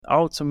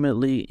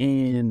ultimately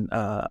in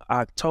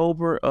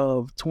October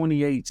of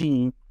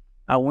 2018,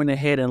 I went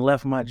ahead and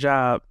left my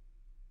job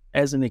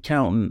as an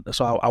accountant.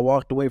 So I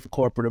walked away from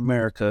corporate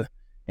America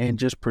and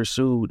just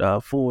pursued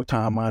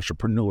full-time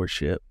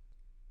entrepreneurship.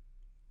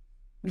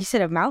 You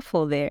said a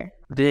mouthful there.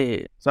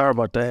 Did. Sorry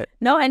about that.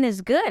 No, and it's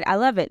good. I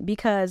love it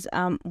because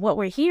what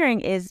we're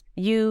hearing is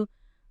you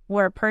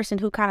were a person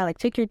who kind of like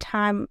took your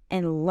time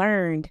and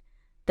learned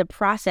the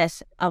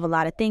process of a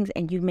lot of things,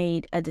 and you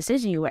made a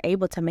decision. You were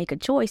able to make a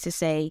choice to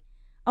say,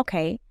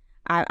 okay,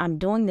 I'm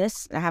doing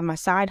this. I have my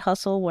side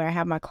hustle where I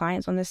have my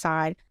clients on the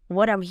side.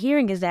 What I'm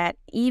hearing is that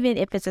even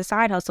if it's a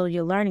side hustle,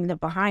 you're learning the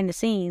behind the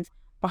scenes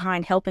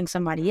behind helping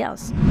somebody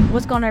else.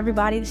 What's going on,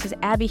 everybody? This is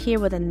Abby here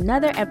with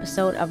another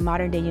episode of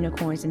Modern Day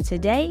Unicorns, and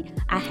today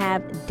I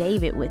have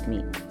David with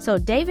me. So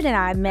David and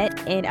I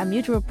met in a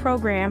mutual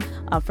program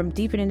from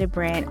Deepening the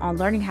Brand on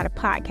learning how to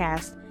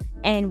podcast.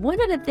 And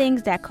one of the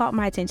things that caught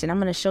my attention, I'm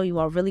going to show you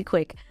all really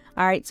quick.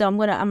 All right, so I'm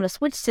gonna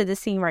switch to the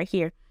scene right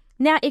here.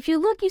 Now, if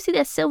you look, you see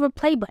that silver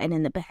play button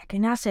in the back,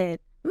 and I said,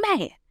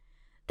 man,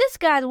 this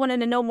guy's wanting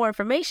to know more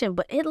information,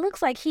 but it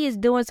looks like he is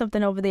doing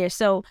something over there.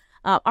 So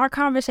our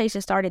conversation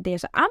started there.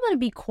 So I'm going to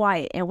be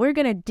quiet and we're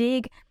going to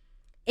dig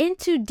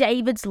into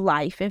David's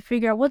life and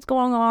figure out what's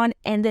going on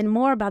and then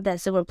more about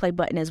that silver play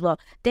button as well.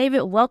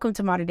 David, welcome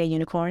to Modern Day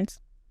Unicorns.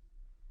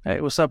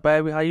 Hey, what's up,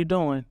 baby? How you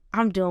doing?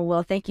 I'm doing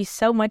well. Thank you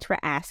so much for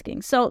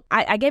asking. So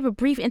I gave a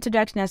brief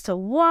introduction as to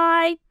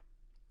why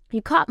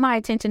you caught my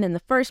attention in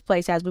the first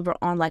place as we were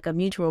on like a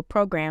mutual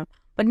program.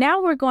 But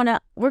now we're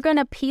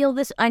gonna peel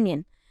this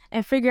onion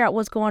and figure out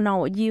what's going on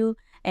with you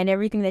and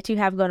everything that you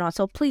have going on.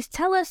 So please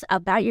tell us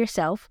about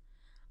yourself,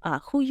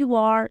 who you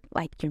are,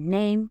 like your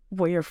name,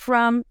 where you're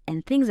from,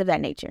 and things of that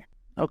nature.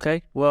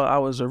 Okay. Well, I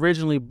was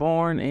originally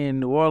born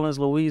in New Orleans,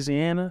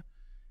 Louisiana,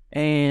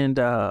 and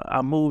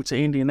I moved to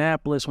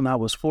Indianapolis when I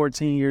was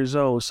 14 years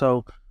old.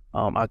 So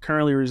I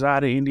currently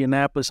reside in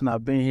Indianapolis, and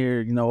I've been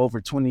here,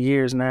 over 20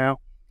 years now.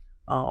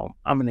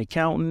 I'm an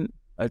accountant,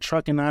 a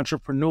trucking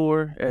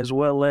entrepreneur, as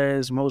well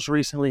as most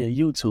recently a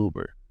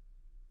YouTuber.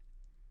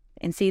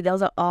 And see,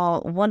 those are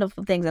all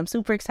wonderful things. I'm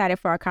super excited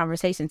for our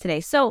conversation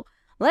today. So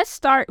let's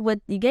start with,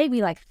 you gave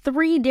me like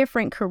 3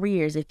 different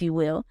careers, if you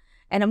will.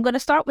 And I'm going to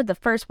start with the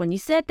first one. You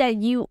said that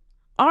you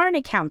are an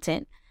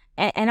accountant.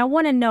 And I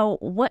want to know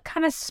what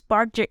kind of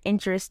sparked your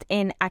interest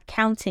in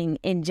accounting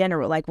in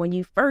general, like when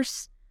you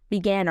first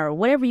began or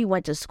whatever you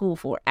went to school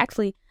for.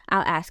 Actually,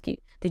 I'll ask you,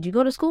 did you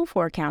go to school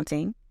for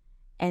accounting?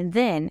 And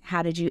then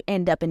how did you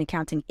end up in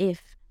accounting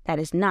if that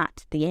is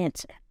not the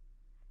answer?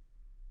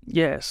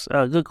 Yes,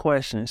 good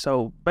question.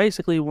 So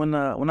basically, when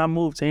I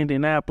moved to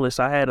Indianapolis,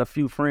 I had a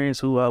few friends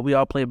who we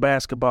all played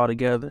basketball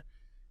together,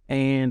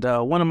 and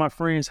one of my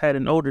friends had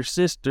an older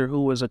sister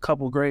who was a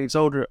couple grades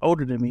older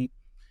than me,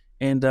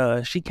 and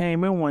she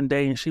came in one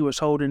day and she was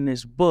holding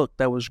this book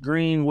that was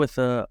green with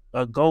a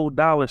gold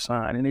dollar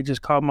sign, and it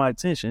just caught my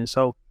attention.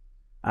 So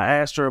I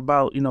asked her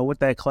about what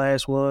that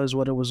class was,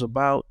 what it was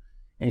about,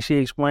 and she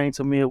explained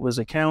to me it was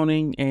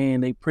accounting,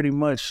 and they pretty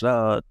much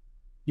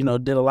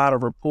did a lot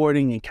of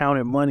reporting and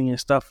counted money and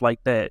stuff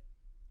like that.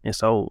 And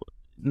so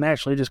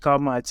naturally it just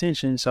caught my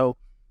attention. So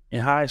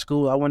in high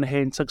school, I went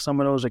ahead and took some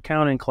of those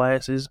accounting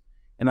classes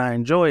and I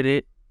enjoyed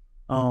it.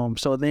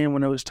 So then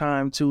when it was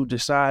time to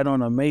decide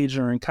on a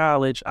major in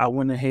college, I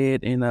went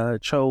ahead and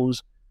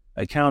chose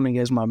accounting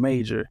as my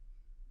major.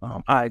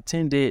 I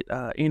attended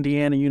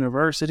Indiana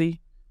University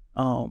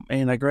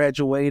and I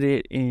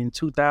graduated in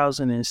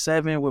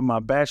 2007 with my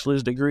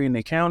bachelor's degree in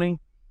accounting.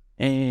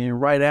 And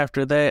right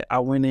after that, I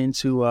went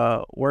into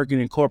working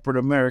in corporate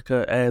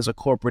America as a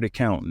corporate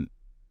accountant.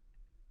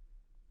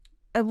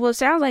 Well, it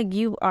sounds like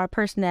you are a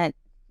person that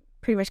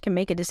pretty much can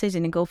make a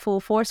decision and go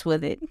full force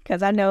with it.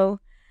 Because I know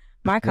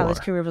my college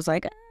career was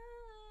like,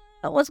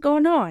 what's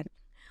going on?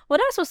 Well,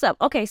 that's what's up.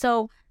 Okay,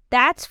 so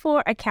that's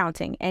for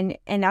accounting. And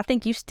I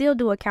think you still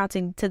do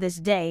accounting to this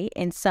day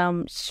in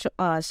some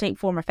shape,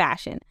 form, or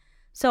fashion.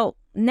 So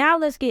now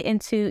let's get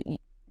into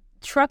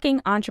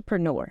trucking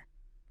entrepreneur.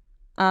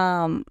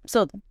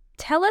 So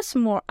tell us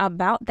more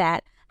about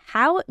that,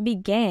 how it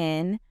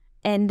began,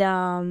 and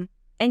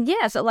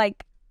yeah, so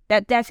like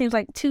that seems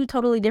like 2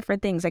 totally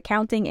different things,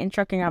 accounting and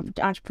trucking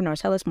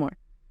entrepreneurs. Tell us more.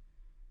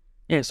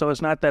 Yeah, so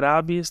it's not that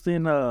obvious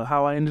then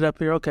how I ended up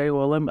here. Okay,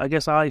 well, I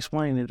guess I'll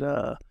explain it.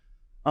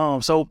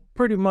 So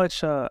pretty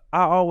much I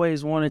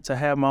always wanted to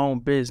have my own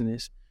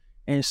business.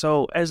 And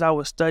so as I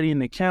was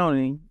studying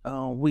accounting,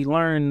 we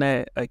learned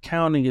that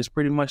accounting is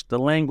pretty much the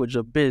language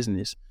of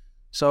business.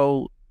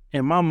 So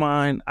in my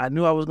mind, I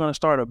knew I was going to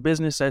start a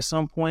business at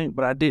some point,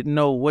 but I didn't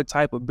know what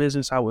type of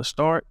business I would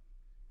start.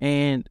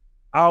 And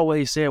I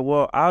always said,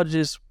 well, I'll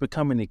just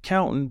become an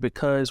accountant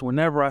because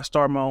whenever I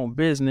start my own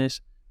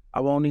business, I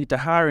won't need to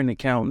hire an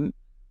accountant.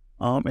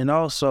 And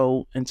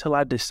also, until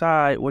I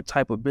decide what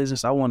type of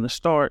business I want to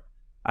start,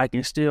 I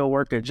can still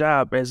work a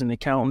job as an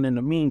accountant in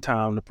the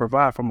meantime to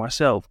provide for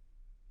myself.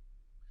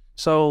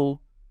 So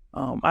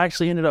I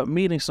actually ended up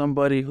meeting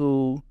somebody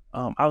who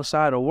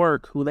outside of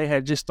work who they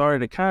had just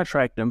started a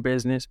contracting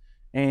business,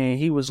 and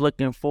he was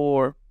looking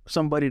for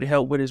somebody to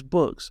help with his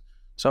books.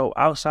 So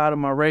outside of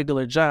my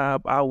regular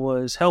job, I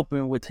was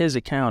helping with his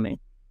accounting.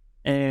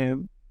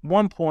 And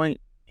one point,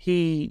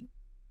 he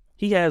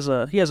has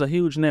a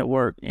huge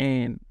network,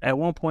 and at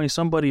one point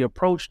somebody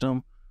approached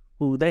him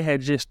who they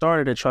had just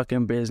started a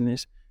trucking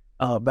business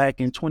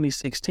back in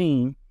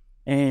 2016,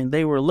 and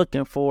they were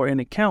looking for an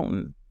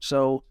accountant.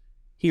 So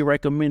he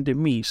recommended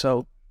me.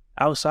 So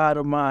outside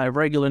of my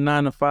regular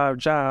 9 to 5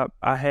 job,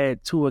 I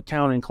had 2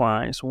 accounting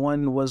clients.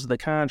 One was the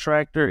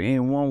contractor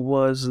and one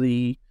was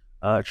the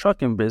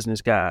trucking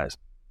business guys.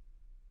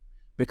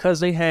 Because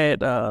they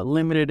had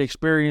limited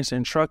experience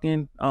in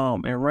trucking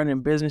and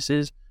running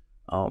businesses,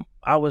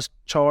 I was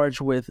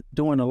charged with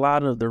doing a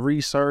lot of the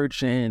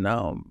research and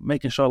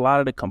making sure a lot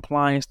of the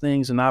compliance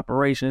things and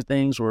operations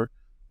things were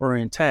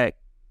intact.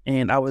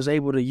 And I was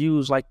able to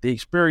use like the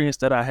experience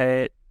that I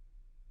had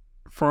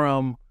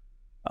from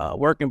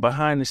working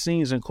behind the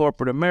scenes in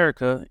corporate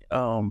America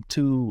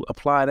to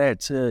apply that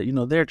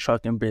to, their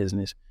trucking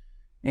business.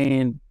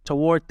 And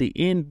toward the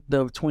end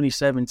of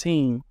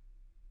 2017,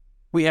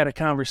 we had a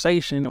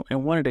conversation,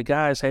 and one of the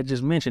guys had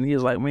just mentioned, he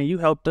was like, man, you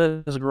helped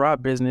us grow our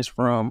business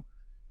from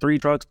 3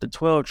 trucks to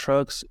 12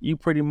 trucks. You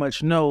pretty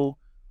much know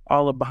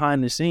all the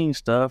behind the scenes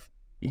stuff.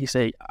 He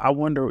said,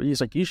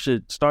 he's like, you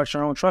should start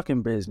your own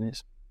trucking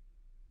business.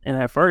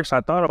 And at first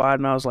I thought about it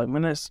and I was like,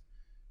 man,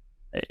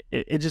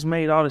 it just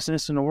made all the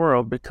sense in the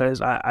world,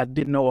 because I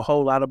didn't know a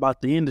whole lot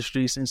about the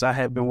industry since I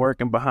had been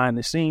working behind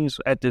the scenes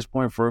at this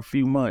point for a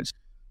few months.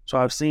 So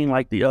I've seen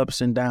like the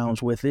ups and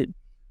downs with it.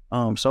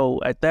 So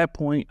at that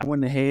point, I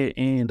went ahead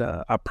and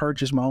I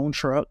purchased my own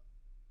truck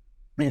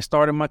and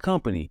started my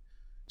company.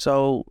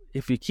 So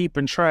if you're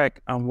keeping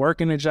track, I'm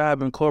working a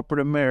job in corporate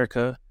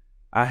America.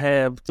 I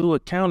have 2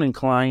 accounting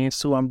clients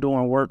who I'm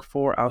doing work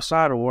for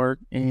outside of work,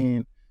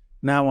 and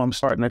now I'm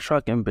starting a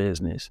trucking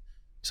business.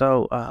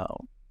 So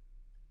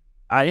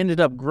I ended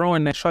up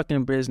growing that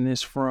trucking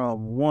business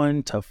from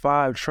 1 to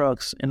 5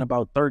 trucks in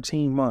about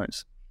 13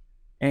 months.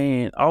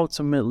 And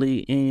ultimately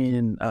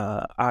in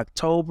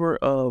October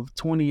of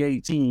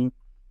 2018,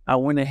 I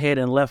went ahead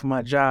and left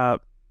my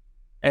job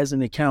as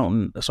an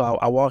accountant. So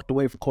I walked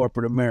away from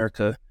corporate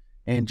America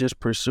and just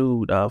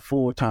pursued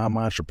full-time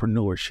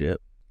entrepreneurship.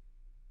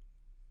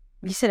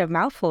 You said a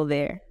mouthful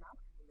there.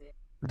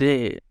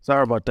 Did.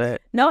 Sorry about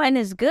that. No, and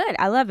it's good.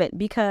 I love it,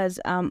 because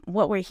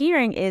what we're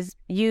hearing is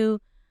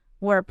you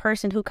were a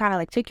person who kind of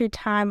like took your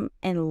time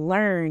and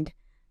learned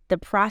the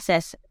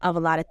process of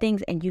a lot of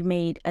things, and you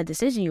made a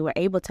decision. You were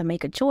able to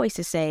make a choice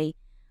to say,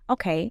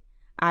 okay,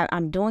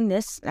 I'm doing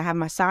this. I have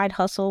my side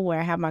hustle where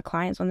I have my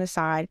clients on the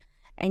side,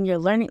 and you're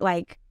learning.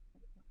 Like,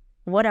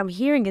 what I'm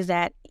hearing is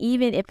that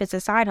even if it's a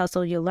side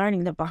hustle, you're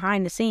learning the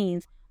behind the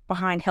scenes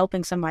behind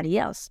helping somebody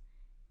else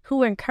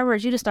who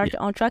encouraged you to start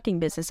your own trucking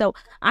business. So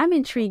I'm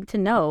intrigued to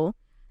know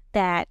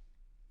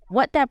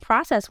what that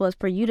process was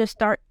for you to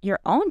start your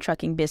own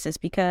trucking business,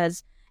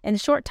 because in the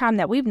short time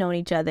that we've known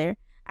each other,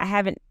 I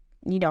haven't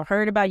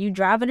heard about you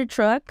driving a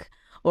truck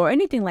or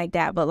anything like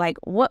that. But like,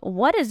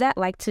 what is that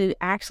like to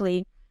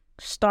actually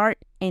start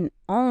and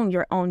own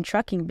your own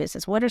trucking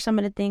business? What are some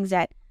of the things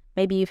that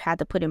maybe you've had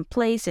to put in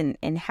place,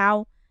 and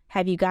how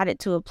have you got it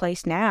to a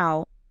place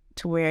now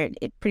to where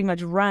it pretty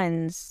much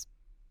runs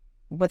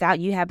without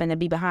you having to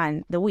be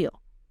behind the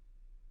wheel?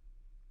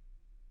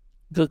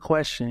 Good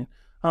question.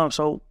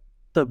 So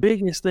the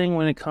biggest thing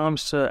when it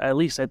comes to, at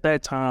least at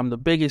that time, the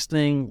biggest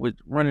thing with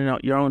running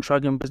out your own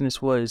trucking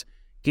business was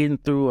getting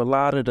through a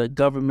lot of the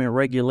government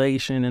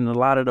regulation and a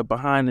lot of the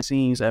behind the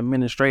scenes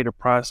administrative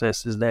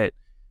processes that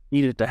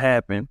needed to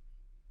happen.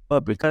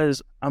 But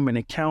because I'm an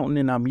accountant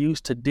and I'm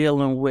used to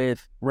dealing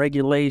with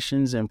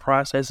regulations and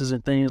processes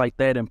and things like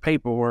that and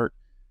paperwork,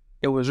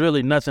 it was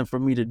really nothing for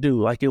me to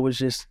do. Like, it was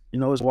just, it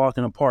was walk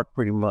in the park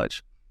pretty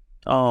much.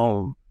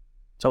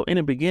 So in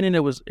the beginning, it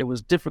was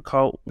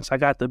difficult once I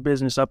got the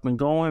business up and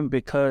going,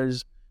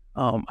 because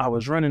I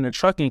was running a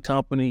trucking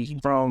company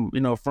from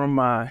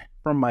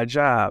my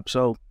job.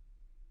 So,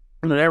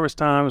 there was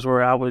times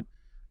where I would,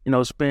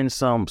 spend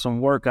some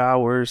work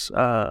hours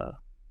on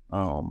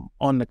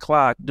the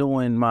clock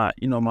doing my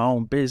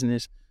own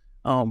business.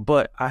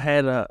 But I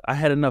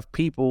had enough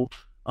people,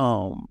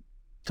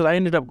 because I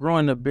ended up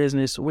growing the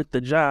business with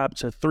the job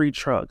to 3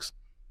 trucks.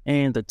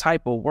 And the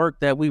type of work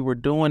that we were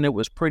doing, it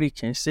was pretty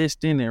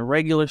consistent and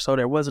regular. So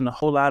there wasn't a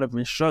whole lot of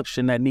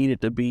instruction that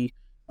needed to be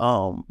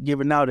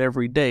given out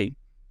every day,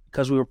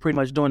 because we were pretty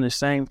much doing the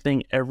same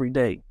thing every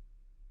day.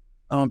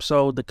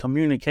 So the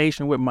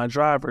communication with my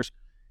drivers,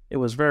 it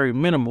was very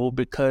minimal,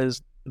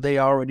 because they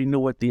already knew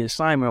what the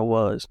assignment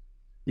was.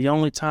 The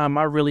only time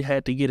I really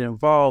had to get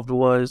involved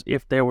was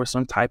if there was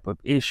some type of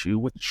issue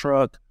with the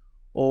truck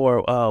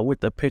or with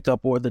the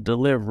pickup or the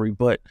delivery.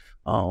 But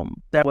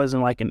that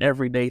wasn't like an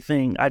everyday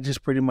thing. I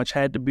just pretty much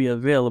had to be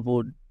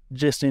available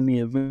just in the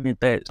event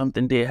that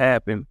something did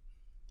happen.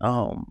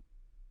 By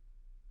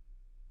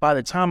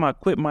the time I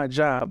quit my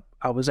job,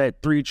 I was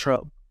at 3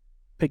 trucks,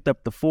 picked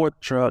up the 4th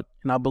truck,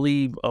 and I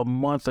believe a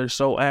month or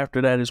so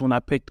after that is when I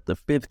picked up the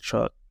 5th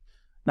truck.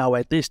 Now,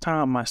 at this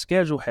time, my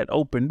schedule had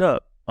opened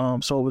up,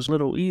 so it was a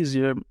little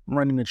easier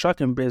running the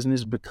trucking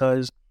business,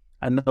 because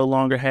I no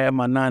longer had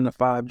my 9 to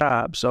 5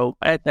 job. So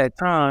at that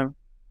time,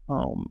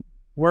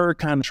 word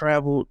kind of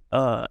traveled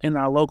in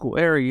our local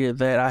area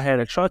that I had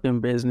a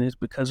trucking business,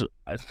 because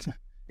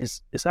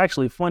it's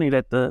actually funny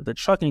that the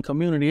trucking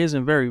community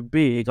isn't very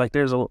big. Like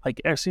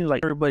it seems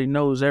like everybody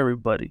knows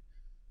everybody.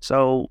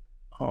 So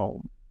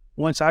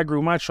once I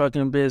grew my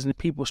trucking business,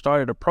 people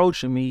started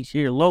approaching me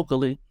here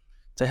locally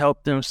to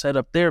help them set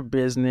up their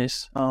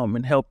business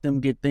and help them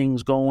get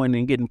things going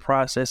and getting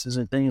processes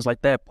and things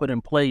like that put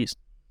in place.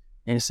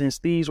 And since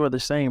these were the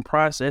same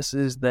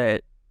processes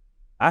that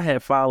I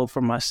had followed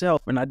for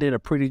myself, and I did a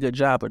pretty good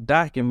job of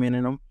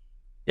documenting them,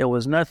 it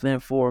was nothing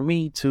for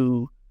me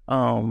to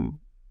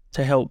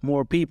help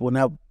more people. And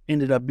that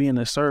ended up being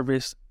a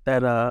service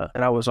that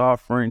I was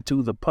offering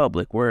to the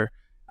public, where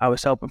I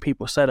was helping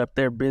people set up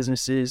their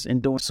businesses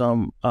and doing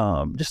some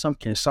just some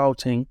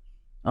consulting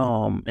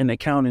and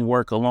accounting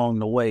work along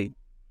the way.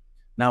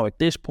 Now at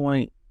this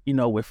point,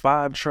 with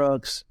 5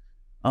 trucks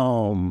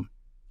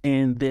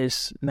in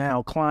this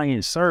now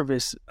client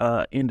service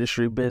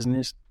industry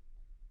business,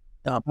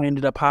 I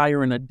ended up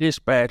hiring a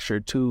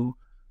dispatcher to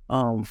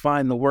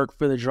find the work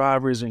for the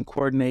drivers and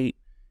coordinate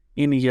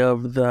any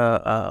of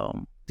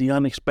the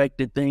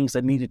unexpected things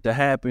that needed to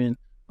happen.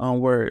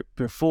 Where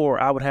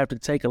before I would have to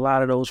take a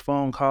lot of those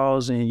phone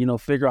calls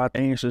and figure out the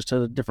answers to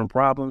the different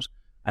problems,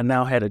 I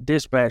now had a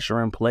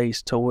dispatcher in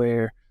place to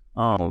where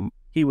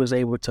he was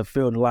able to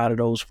field a lot of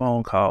those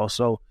phone calls.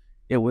 So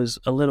it was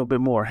a little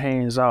bit more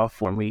hands off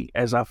for me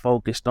as I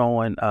focused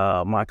on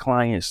my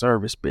client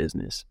service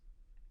business.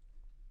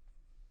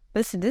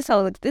 Listen, this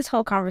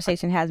whole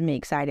conversation has me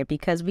excited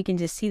because we can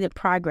just see the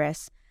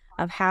progress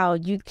of how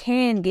you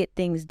can get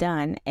things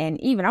done.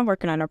 And even I'm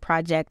working on a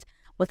project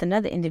with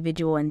another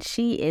individual, and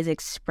she is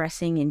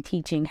expressing and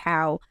teaching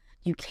how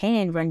you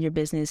can run your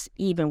business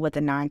even with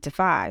a 9 to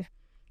 5.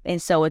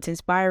 And so it's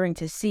inspiring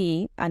to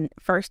see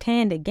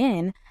firsthand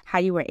again how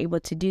you were able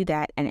to do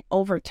that, and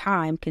over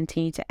time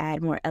continue to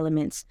add more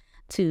elements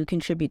to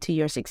contribute to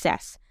your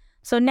success.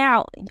 So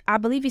now, I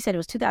believe you said it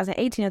was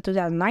 2018 or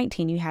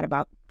 2019, you had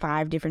about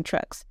 5 different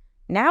trucks.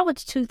 Now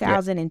it's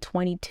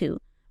 2022,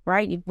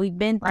 right? We've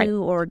been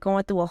through or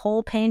going through a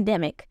whole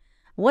pandemic.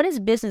 What is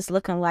business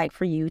looking like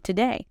for you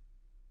today?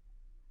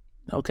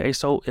 Okay,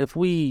 so if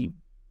we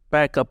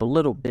back up a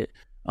little bit,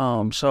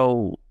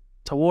 so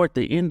toward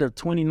the end of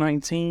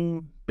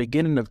 2019,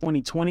 beginning of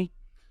 2020,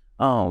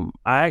 I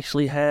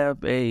actually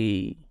have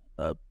I'm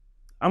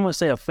gonna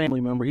say a family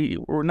member.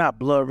 We're not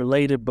blood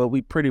related, but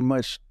we pretty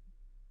much,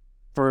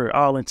 for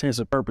all intents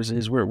and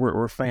purposes,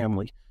 we're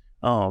family.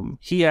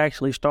 He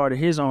actually started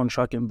his own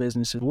trucking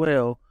business as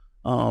well.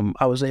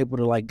 I was able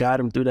to guide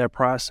him through that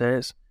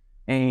process,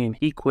 and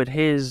he quit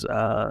his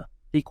 9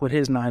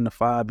 to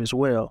 5 as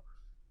well.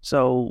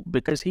 So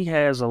because he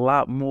has a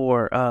lot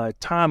more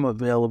time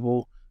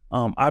available,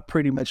 I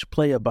pretty much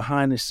play a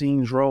behind the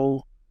scenes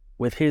role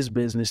with his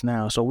business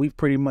now. So we've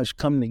pretty much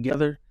come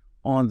together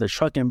on the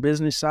trucking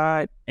business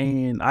side,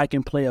 and I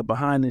can play a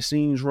behind the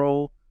scenes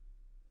role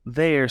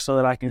there so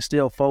that I can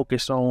still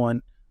focus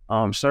on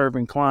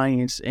serving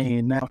clients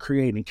and now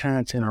creating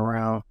content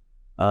around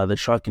the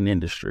trucking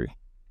industry.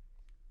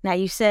 Now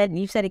you said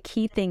a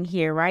key thing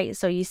here, right?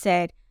 So you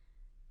said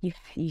you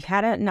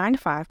had a 9 to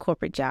 5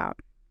 corporate job.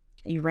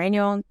 You ran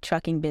your own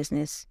trucking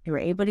business. You were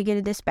able to get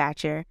a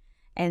dispatcher,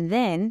 and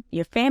then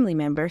your family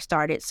member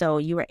started. So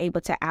you were able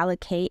to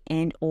allocate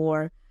and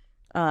or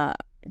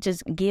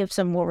just give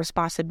some more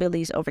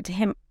responsibilities over to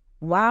him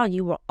while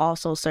you were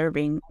also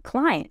serving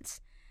clients.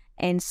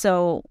 And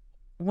so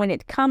when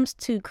it comes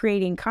to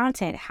creating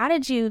content, how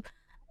did you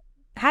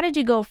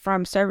go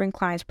from serving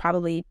clients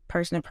probably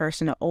person to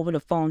person or over the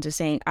phone to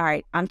saying, all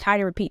right, I'm tired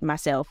of repeating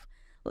myself.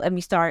 Let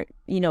me start,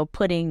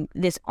 putting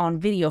this on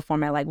video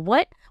format. Like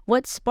what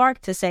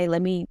sparked to say,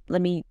 let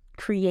me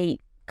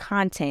create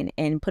content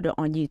and put it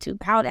on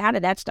YouTube? How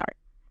did that start?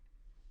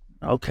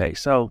 Okay,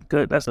 so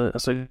good. That's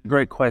a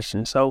great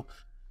question. So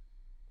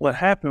what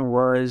happened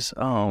was,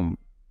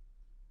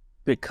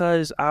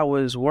 because I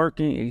was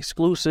working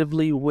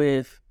exclusively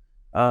with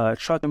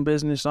trucking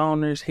business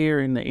owners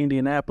here in the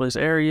Indianapolis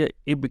area,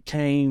 it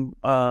became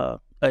a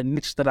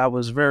niche that I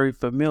was very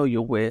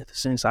familiar with.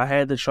 Since I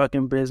had the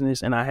trucking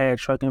business and I had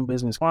trucking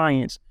business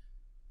clients,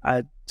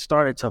 I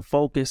started to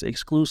focus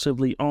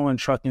exclusively on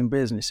trucking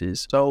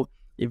businesses. So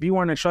if you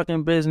weren't a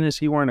trucking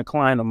business, you weren't a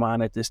client of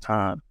mine at this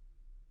time.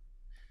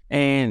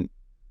 And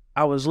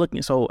I was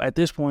looking, so at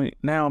this point,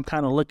 now I'm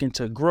kind of looking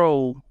to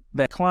grow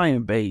that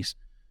client base.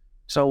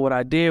 So what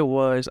I did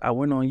was I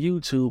went on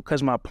YouTube,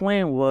 because my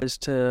plan was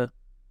to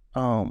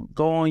go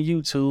on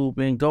YouTube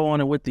and go on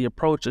it with the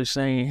approach of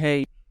saying,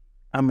 hey,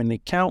 I'm an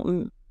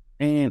accountant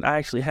and I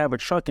actually have a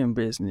trucking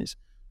business.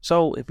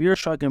 So if you're a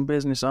trucking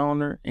business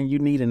owner and you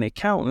need an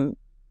accountant,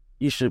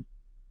 you should,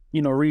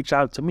 reach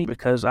out to me,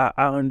 because I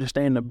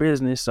understand the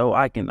business, so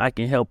I can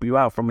help you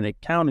out from an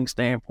accounting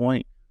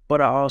standpoint, but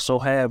I also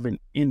have an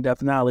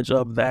in-depth knowledge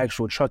of the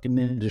actual trucking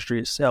industry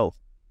itself.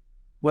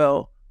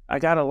 Well, I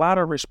got a lot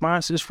of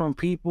responses from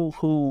people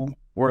who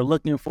were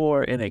looking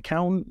for an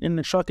accountant in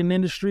the trucking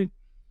industry,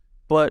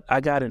 but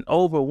I got an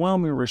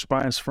overwhelming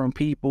response from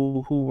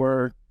people who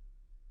were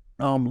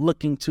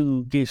looking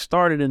to get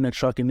started in the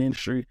trucking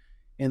industry,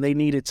 and they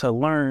needed to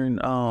learn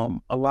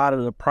a lot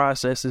of the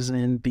processes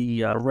and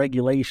the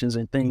regulations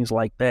and things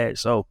like that.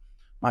 So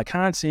my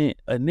content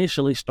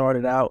initially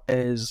started out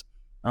as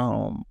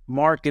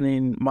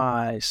marketing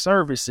my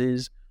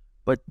services,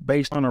 but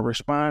based on a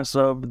response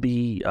of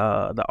the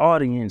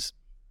audience,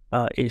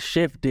 it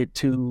shifted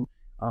to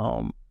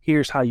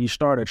here's how you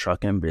start a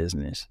trucking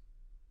business.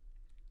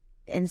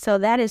 And so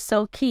that is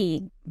so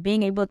key,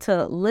 being able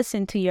to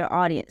listen to your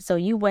audience. So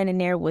you went in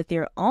there with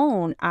your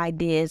own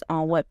ideas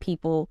on what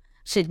people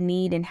should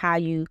need and how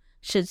you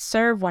should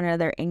serve one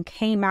another, and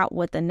came out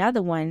with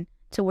another one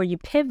to where you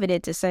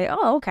pivoted to say,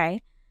 oh,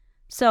 okay.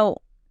 So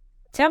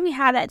tell me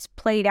how that's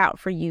played out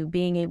for you,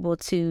 being able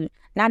to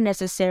not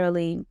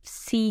necessarily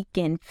seek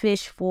and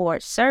fish for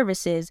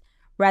services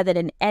rather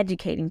than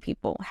educating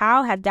people.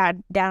 How has that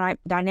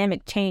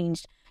dynamic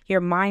changed your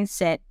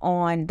mindset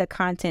on the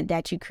content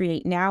that you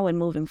create now and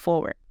moving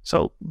forward?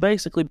 So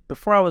basically,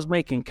 before I was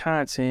making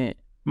content,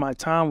 my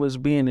time was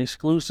being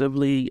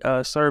exclusively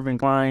serving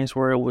clients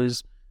where it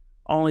was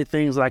only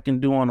things I can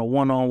do on a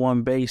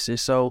one-on-one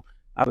basis. So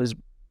I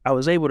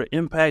was able to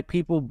impact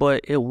people,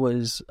 but it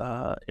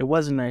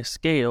wasn't at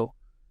scale.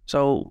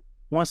 So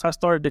once I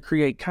started to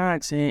create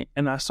content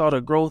and I saw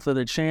the growth of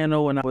the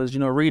channel, and I was,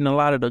 reading a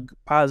lot of the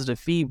positive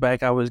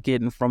feedback I was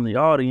getting from the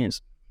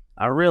audience,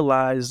 I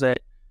realized that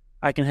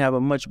I can have a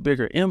much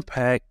bigger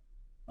impact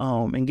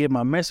and get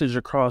my message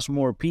across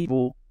more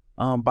people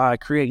by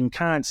creating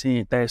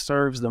content that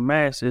serves the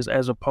masses,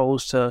 as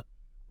opposed to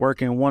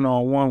working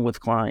one-on-one with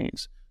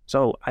clients.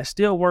 So I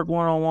still work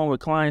one-on-one with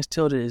clients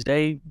till this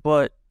day,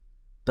 but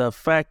the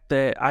fact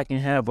that I can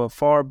have a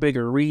far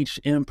bigger reach,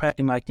 impact,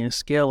 and I can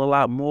scale a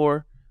lot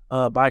more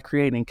by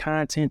creating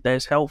content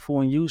that's helpful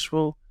and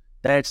useful,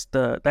 that's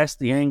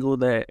the angle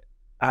that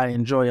I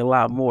enjoy a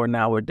lot more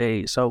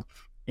nowadays. So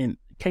in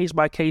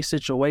case-by-case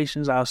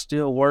situations, I'll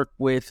still work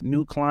with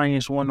new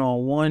clients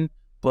one-on-one,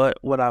 but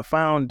what I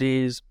found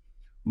is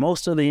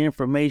most of the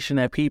information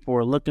that people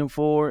are looking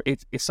for,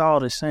 it's all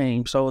the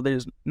same. So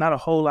there's not a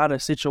whole lot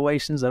of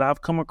situations that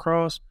I've come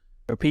across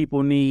where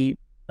people need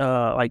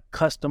like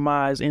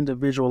customized,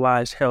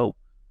 individualized help.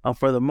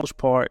 For the most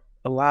part,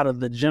 a lot of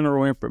the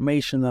general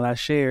information that I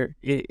share,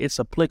 it's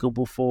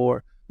applicable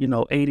for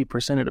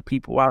 80% of the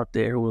people out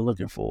there who are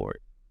looking for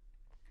it.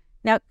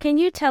 Now, can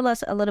you tell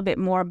us a little bit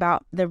more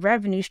about the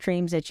revenue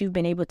streams that you've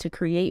been able to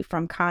create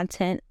from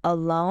content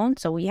alone?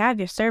 So we have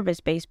your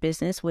service-based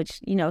business,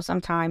 which,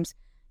 sometimes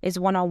is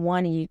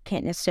one-on-one and you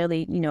can't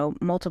necessarily,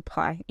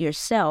 multiply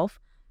yourself.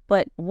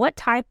 But what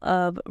type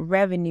of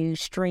revenue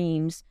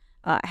streams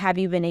have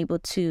you been able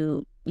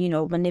to,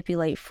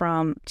 manipulate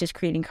from just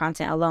creating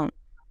content alone?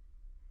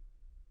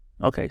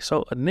 Okay,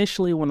 so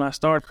initially when I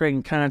started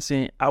creating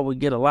content, I would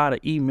get a lot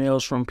of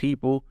emails from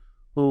people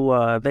who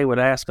they would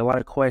ask a lot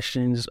of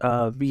questions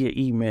via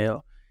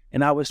email.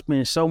 And I would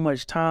spend so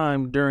much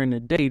time during the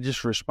day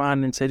just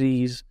responding to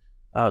these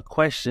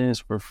questions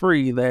for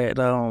free that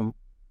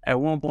at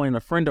one point a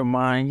friend of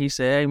mine, he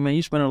said, "Hey man,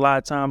 you spend a lot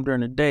of time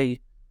during the day,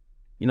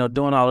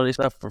 doing all of this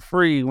stuff for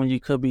free when you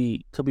could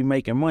be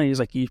making money. He's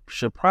like, you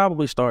should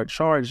probably start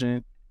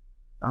charging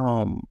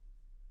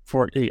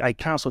for like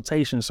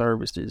consultation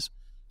services."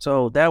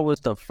 So that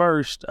was the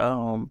first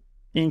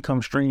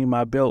income stream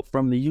I built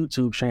from the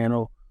YouTube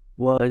channel,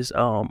 was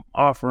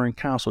offering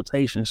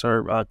consultation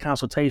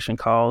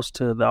calls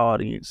to the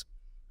audience.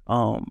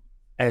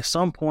 At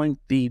some point,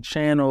 the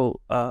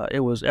channel it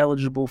was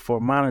eligible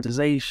for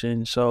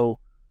monetization, so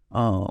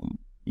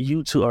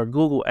YouTube or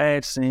Google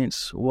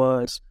AdSense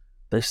was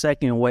the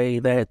second way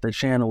that the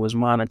channel was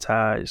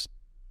monetized.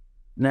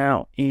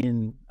 Now,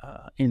 in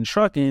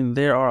trucking,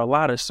 there are a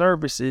lot of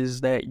services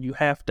that you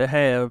have to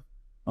have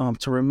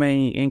to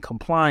remain in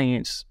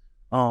compliance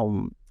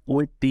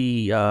with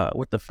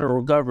the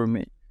federal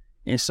government.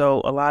 And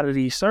so a lot of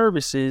these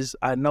services,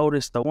 I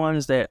noticed the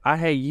ones that I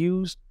had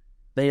used,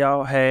 they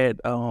all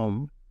had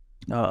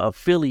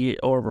affiliate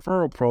or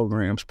referral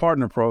programs,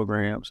 partner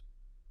programs.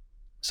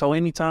 So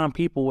anytime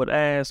people would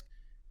ask,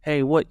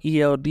 "Hey, what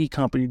ELD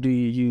company do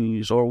you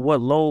use?" or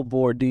 "What load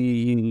board do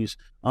you use?"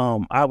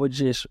 I would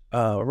just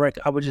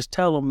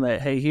tell them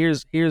that, "Hey,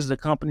 here's the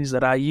companies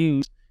that I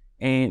use,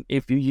 and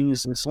if you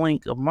use this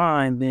link of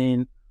mine,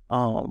 then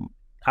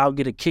I'll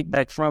get a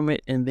kickback from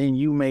it, and then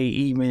you may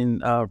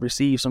even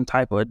receive some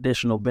type of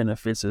additional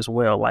benefits as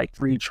well, like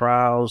free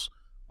trials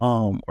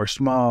or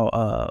small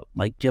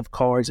like gift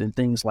cards and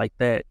things like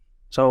that."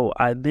 So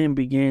I then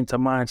began to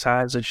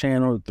monetize the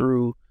channel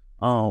through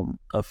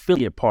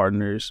affiliate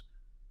partners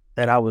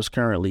that I was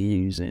currently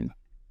using.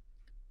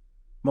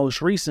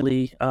 Most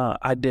recently,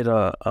 I did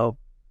a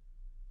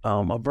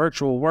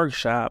virtual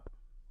workshop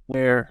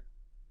where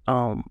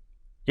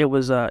it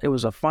was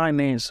a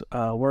finance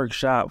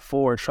workshop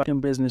for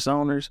trucking business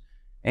owners,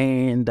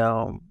 and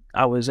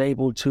I was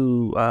able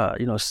to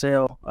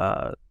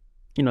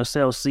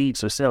sell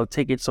seats or sell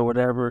tickets or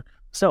whatever,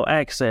 sell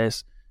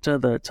access to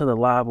the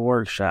live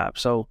workshop.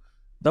 So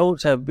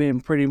those have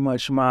been pretty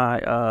much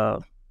my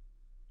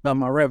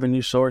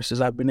revenue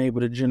sources I've been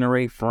able to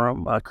generate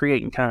from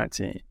creating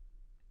content.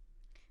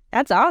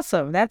 That's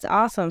awesome. That's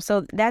awesome.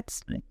 So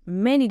that's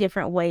many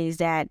different ways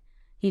that,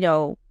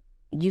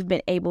 you've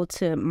been able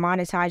to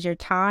monetize your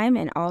time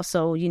and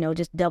also,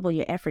 just double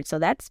your efforts. So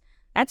that's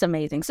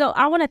amazing. So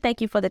I want to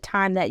thank you for the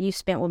time that you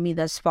spent with me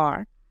thus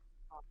far.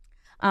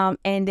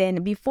 And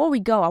then before we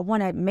go, I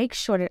want to make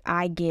sure that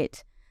I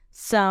get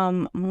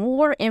some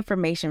more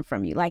information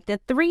from you, like the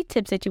 3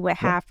 tips that you would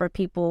have for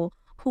people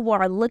who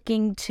are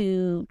looking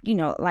to,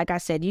 like I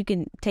said, you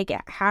can take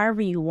it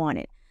however you want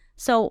it.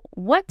 So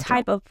what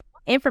type of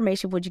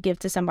information would you give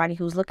to somebody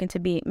who's looking to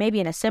be maybe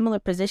in a similar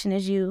position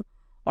as you,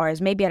 or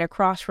is maybe at a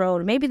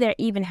crossroad, or maybe they're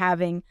even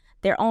having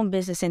their own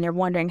business and they're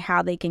wondering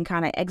how they can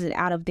kind of exit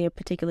out of their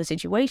particular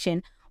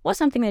situation? What's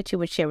something that you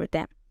would share with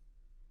them?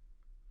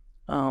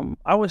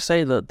 I would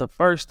say the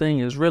first thing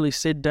is really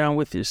sit down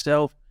with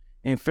yourself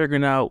and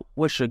figuring out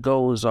what your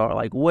goals are.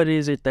 Like, what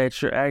is it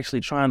that you're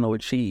actually trying to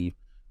achieve?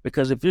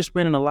 Because if you're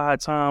spending a lot of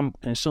time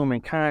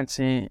consuming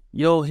content,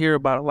 you'll hear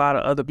about a lot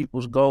of other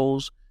people's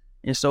goals.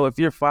 And so if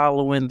you're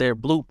following their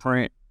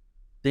blueprint,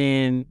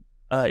 then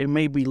it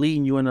may be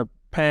leading you on a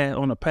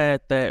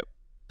path that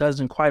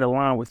doesn't quite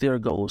align with your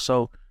goals.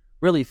 So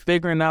really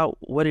figuring out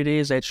what it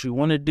is that you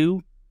want to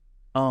do,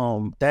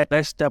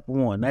 that's step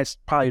one. That's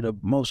probably the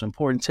most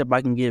important tip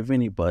I can give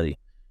anybody.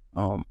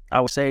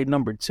 I would say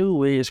number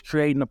 2 is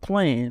creating a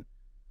plan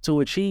to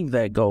achieve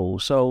that goal.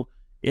 So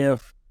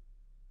if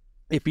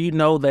you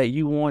know that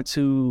you want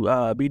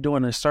to be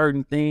doing a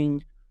certain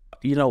thing,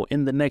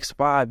 in the next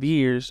 5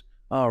 years,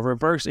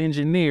 reverse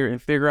engineer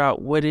and figure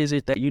out what is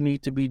it that you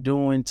need to be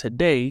doing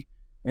today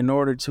in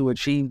order to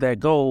achieve that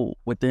goal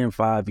within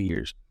 5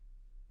 years.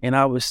 And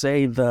I would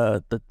say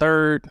the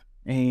third,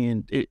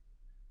 and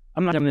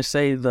I'm not going to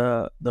say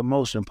the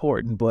most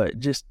important, but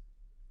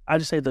I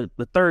just say the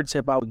third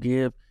tip I would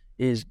give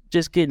is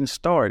just getting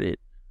started.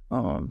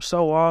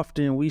 So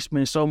often we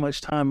spend so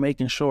much time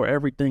making sure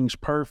everything's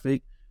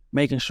perfect,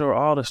 making sure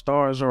all the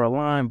stars are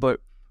aligned, but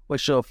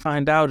what you'll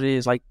find out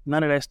is like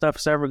none of that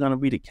stuff's ever going to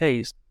be the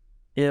case.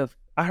 If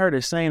I heard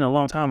a saying a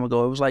long time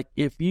ago, it was like,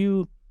 if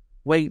you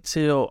wait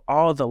till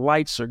all the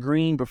lights are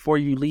green before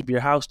you leave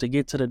your house to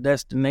get to the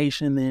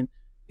destination, then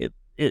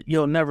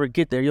you'll never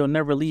get there. You'll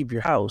never leave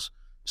your house.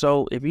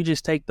 So if you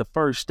just take the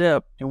first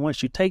step, and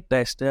once you take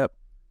that step,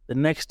 the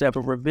next step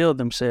will reveal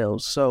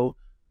themselves. So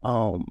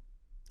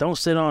don't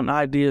sit on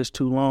ideas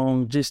too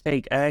long. Just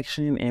take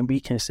action and be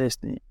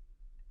consistent.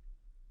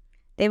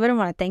 David, I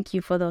want to thank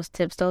you for those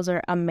tips. Those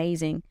are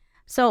amazing.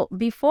 So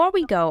before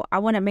we go, I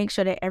want to make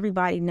sure that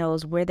everybody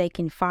knows where they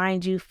can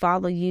find you,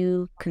 follow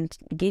you,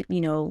 get,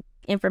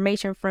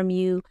 information from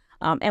you,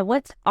 and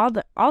what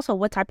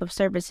type of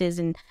services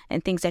and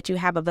things that you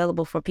have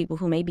available for people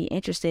who may be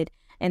interested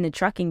in the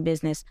trucking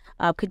business.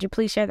 Could you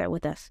please share that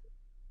with us?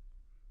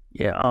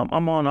 Yeah,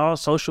 I'm on all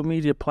social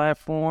media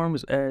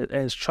platforms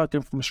as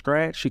Trucking from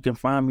Scratch. You can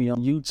find me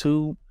on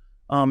YouTube.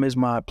 Is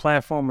my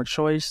platform of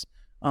choice.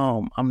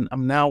 I'm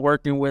now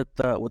working with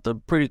a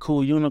pretty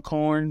cool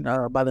unicorn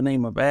by the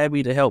name of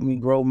Abby to help me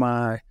grow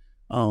my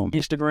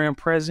Instagram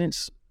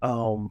presence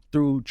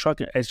through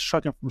Trucking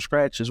from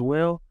Scratch as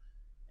well.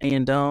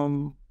 And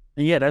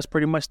yeah, that's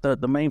pretty much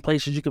the main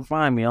places you can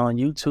find me, on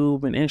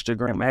YouTube and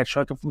Instagram at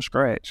Trucking from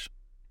Scratch.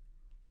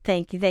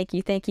 Thank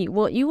you.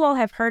 Well, you all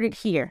have heard it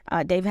here.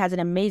 Dave has an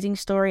amazing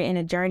story and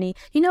a journey.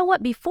 You know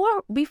what?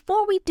 Before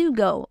we do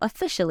go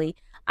officially,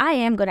 I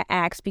am going to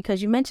ask,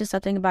 because you mentioned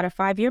something about a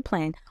 5-year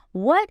plan.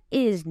 What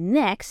is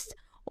next,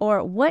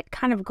 or what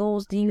kind of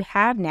goals do you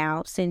have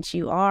now, since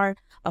you are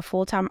a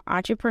full-time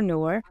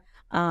entrepreneur?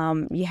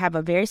 You have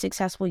a very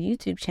successful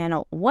YouTube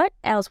channel. What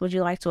else would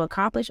you like to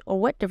accomplish,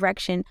 or what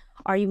direction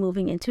are you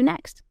moving into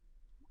next?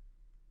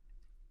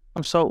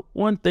 So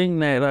one thing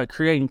that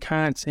creating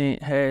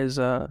content has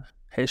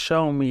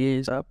shown me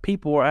is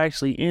people are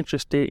actually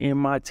interested in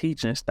my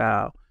teaching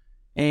style.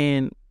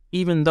 And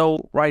even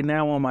though right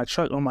now on my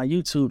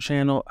YouTube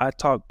channel, I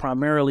talk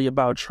primarily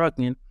about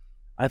trucking,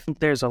 I think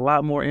there's a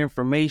lot more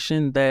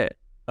information that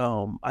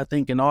I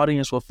think an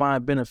audience will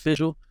find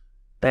beneficial.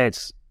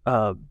 That's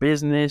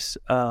business,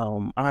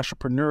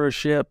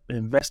 entrepreneurship,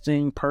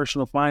 investing,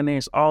 personal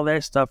finance, all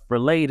that stuff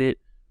related,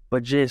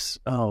 but just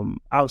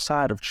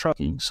outside of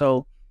trucking.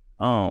 So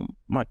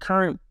my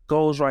current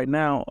goals right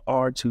now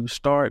are to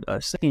start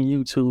a second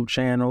YouTube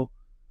channel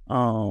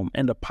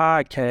and a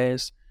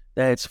podcast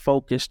that's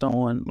focused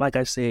on, like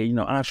I said,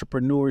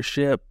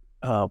 entrepreneurship,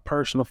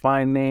 personal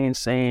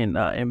finance,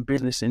 and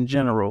business in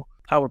general.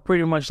 I would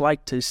pretty much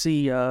like to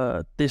see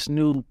this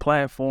new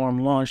platform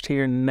launched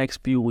here in the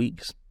next few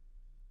weeks.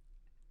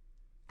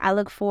 I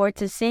look forward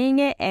to seeing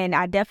it, and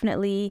I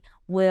definitely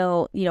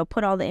will,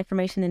 put all the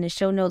information in the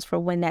show notes for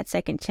when that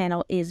second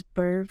channel is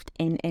birthed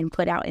and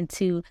put out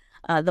into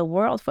the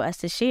world for us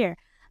to share.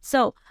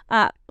 So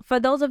for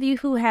those of you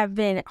who have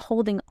been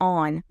holding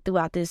on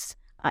throughout this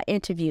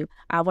interview,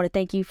 I want to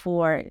thank you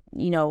for,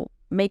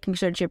 making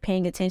sure that you're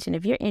paying attention.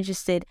 If you're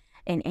interested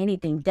in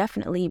anything,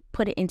 definitely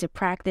put it into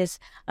practice.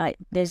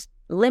 There's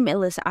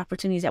limitless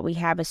opportunities that we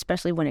have,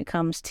 especially when it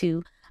comes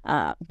to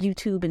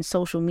YouTube and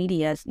social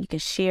media. You can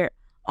share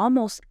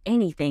almost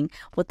anything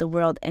with the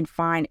world and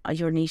find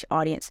your niche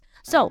audience.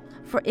 So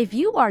if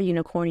you are a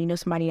unicorn, you know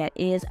somebody that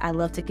is, I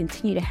love to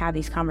continue to have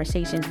these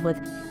conversations with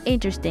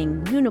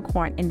interesting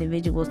unicorn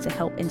individuals to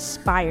help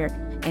inspire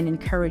and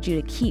encourage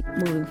you to keep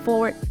moving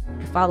forward.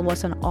 Follow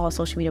us on all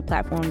social media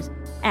platforms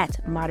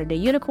at Modern Day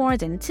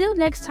Unicorns. And until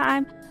next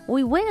time,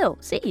 we will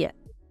see you